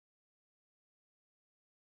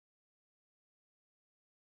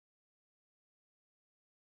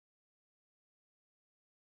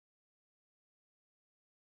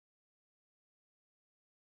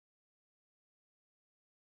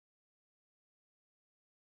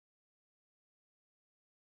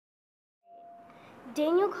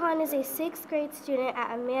Daniyal Khan is a 6th grade student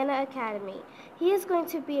at Amana Academy. He is going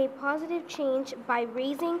to be a positive change by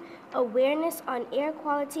raising awareness on air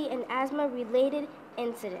quality and asthma-related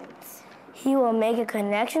incidents. He will make a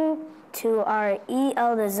connection to our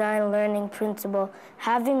EL design learning principle,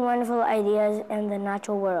 having wonderful ideas in the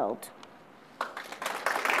natural world.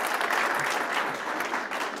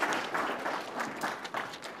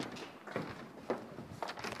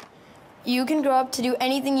 You can grow up to do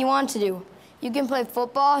anything you want to do. You can play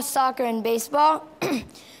football, soccer, and baseball.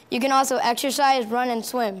 You can also exercise, run, and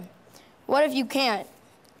swim. What if you can't?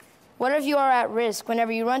 What if you are at risk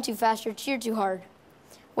whenever you run too fast or cheer too hard?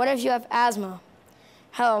 What if you have asthma?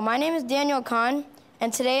 Hello, my name is Daniyal Khan,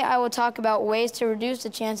 and today I will talk about ways to reduce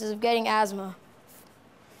the chances of getting asthma.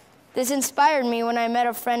 This inspired me when I met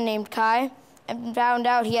a friend named Kai and found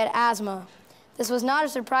out he had asthma. This was not a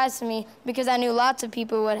surprise to me because I knew lots of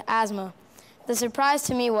people who had asthma. The surprise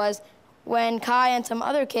to me was when Kai and some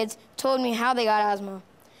other kids told me how they got asthma.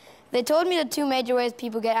 They told me the two major ways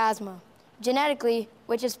people get asthma: genetically,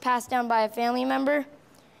 which is passed down by a family member,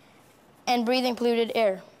 and breathing polluted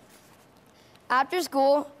air. After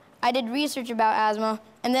school, I did research about asthma,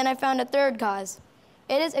 and then I found a third cause.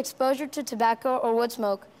 It is exposure to tobacco or wood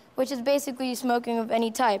smoke, which is basically smoking of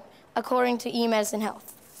any type, according to eMedicine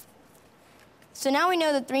Health. So now we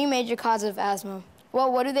know the three major causes of asthma.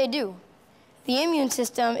 Well, what do they do? The immune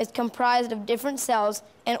system is comprised of different cells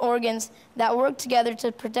and organs that work together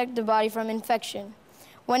to protect the body from infection.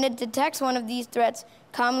 When it detects one of these threats,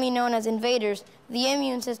 commonly known as invaders, the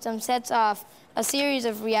immune system sets off a series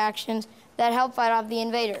of reactions that help fight off the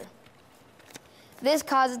invader. This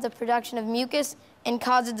causes the production of mucus and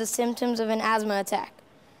causes the symptoms of an asthma attack.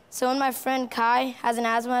 So when my friend Kai has an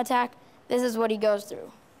asthma attack, this is what he goes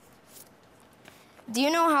through. Do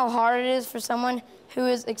you know how hard it is for someone who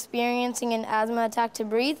is experiencing an asthma attack to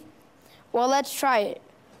breathe? Well, let's try it.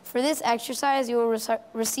 For this exercise, you will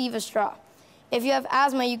receive a straw. If you have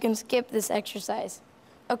asthma, you can skip this exercise.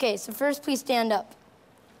 Okay, so first please stand up.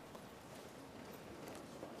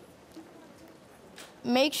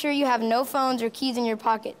 Make sure you have no phones or keys in your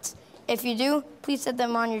pockets. If you do, please set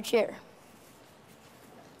them on your chair.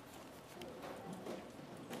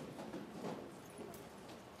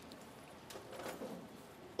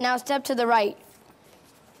 Now step to the right.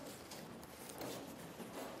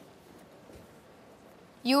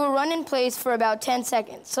 You will run in place for about 10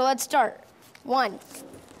 seconds. So let's start. 1,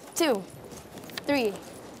 2, 3,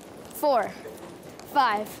 4,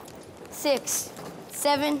 5, 6,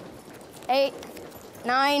 7, 8,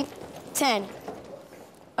 9, 10.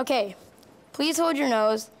 Okay, please hold your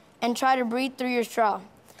nose and try to breathe through your straw.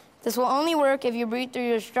 This will only work if you breathe through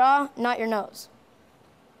your straw, not your nose.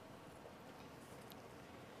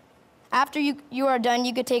 After you are done,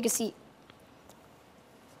 you could take a seat.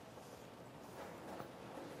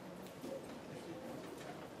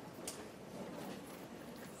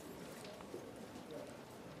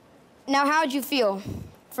 Now, how'd you feel?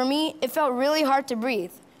 For me, it felt really hard to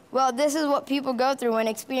breathe. Well, this is what people go through when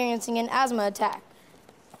experiencing an asthma attack.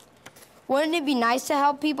 Wouldn't it be nice to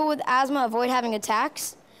help people with asthma avoid having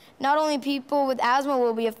attacks? Not only people with asthma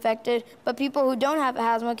will be affected, but people who don't have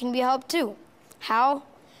asthma can be helped too. How?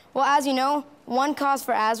 Well, as you know, one cause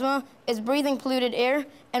for asthma is breathing polluted air,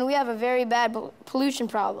 and we have a very bad pollution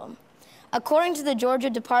problem. According to the Georgia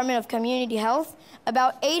Department of Community Health,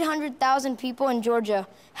 about 800,000 people in Georgia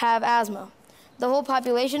have asthma. The whole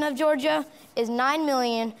population of Georgia is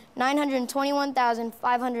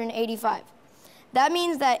 9,921,585. That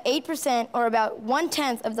means that 8%, or about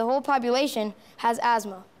 1/10 of the whole population, has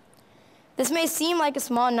asthma. This may seem like a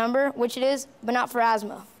small number, which it is, but not for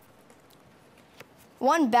asthma.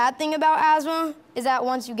 One bad thing about asthma is that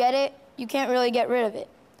once you get it, you can't really get rid of it.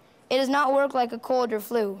 It does not work like a cold or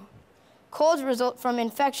flu. Colds result from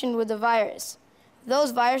infection with the virus.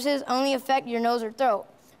 Those viruses only affect your nose or throat.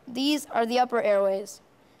 These are the upper airways.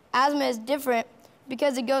 Asthma is different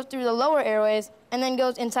because it goes through the lower airways and then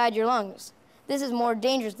goes inside your lungs. This is more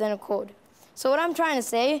dangerous than a cold. So what I'm trying to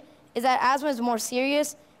say is that asthma is more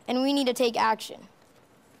serious and we need to take action.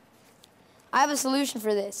 I have a solution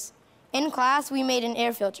for this. In class, we made an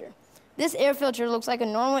air filter. This air filter looks like a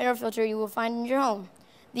normal air filter you will find in your home.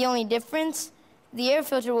 The only difference, the air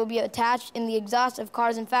filter will be attached in the exhaust of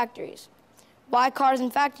cars and factories. Why cars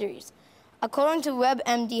and factories? According to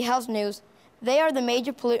WebMD Health News, they are the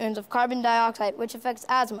major pollutants of carbon dioxide, which affects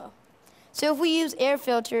asthma. So if we use air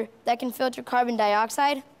filter that can filter carbon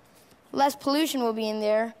dioxide, less pollution will be in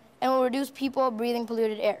there and will reduce people breathing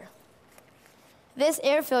polluted air. This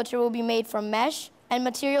air filter will be made from mesh and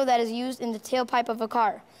material that is used in the tailpipe of a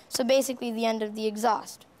car, so basically the end of the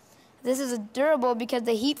exhaust. This is durable because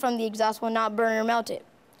the heat from the exhaust will not burn or melt it.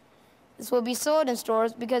 This will be sold in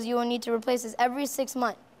stores because you will need to replace this every 6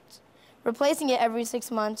 months. Replacing it every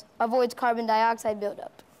 6 months avoids carbon dioxide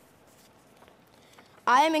buildup.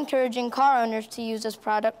 I am encouraging car owners to use this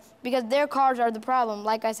product because their cars are the problem,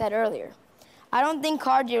 like I said earlier. I don't think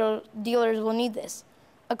car dealers will need this.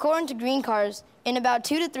 According to Green Cars, in about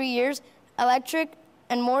 2 to 3 years, electric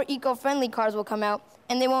and more eco-friendly cars will come out,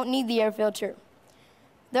 and they won't need the air filter.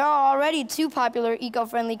 There are already 2 popular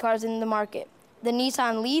eco-friendly cars in the market, the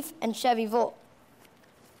Nissan Leaf and Chevy Volt.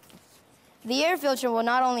 The air filter will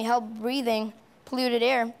not only help breathing polluted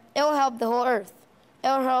air, it will help the whole earth. It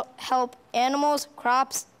will help animals,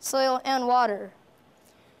 crops, soil, and water.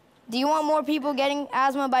 Do you want more people getting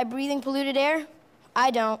asthma by breathing polluted air? I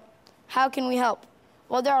don't. How can we help?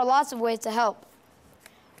 Well, there are lots of ways to help.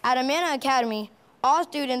 At Amana Academy, all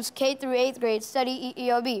students K through 8th grade study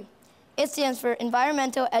EEOB. It stands for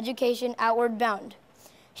Environmental Education Outward Bound.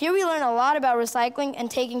 Here we learn a lot about recycling and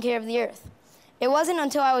taking care of the earth. It wasn't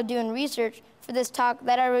until I was doing research for this talk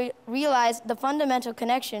that I realized the fundamental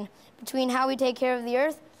connection between how we take care of the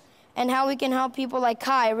earth and how we can help people like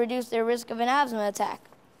Kai reduce their risk of an asthma attack.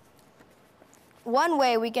 One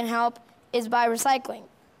way we can help is by recycling.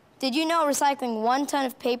 Did you know recycling 1 ton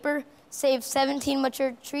of paper saves 17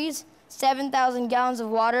 mature trees, 7,000 gallons of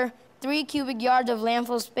water, 3 cubic yards of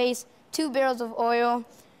landfill space, 2 barrels of oil,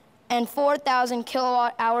 and 4,000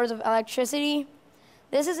 kilowatt hours of electricity?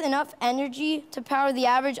 This is enough energy to power the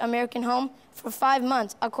average American home for 5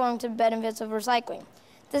 months, according to benefits of recycling.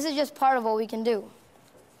 This is just part of what we can do.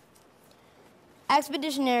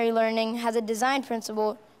 Expeditionary learning has a design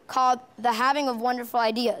principle called the having of wonderful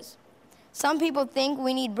ideas. Some people think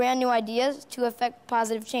we need brand new ideas to affect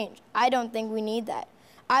positive change. I don't think we need that.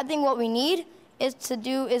 I think what we need is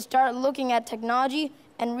start looking at technology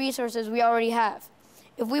and resources we already have.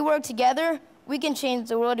 If we work together, we can change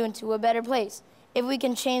the world into a better place. If we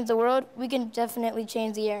can change the world, we can definitely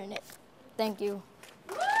change the air in it. Thank you.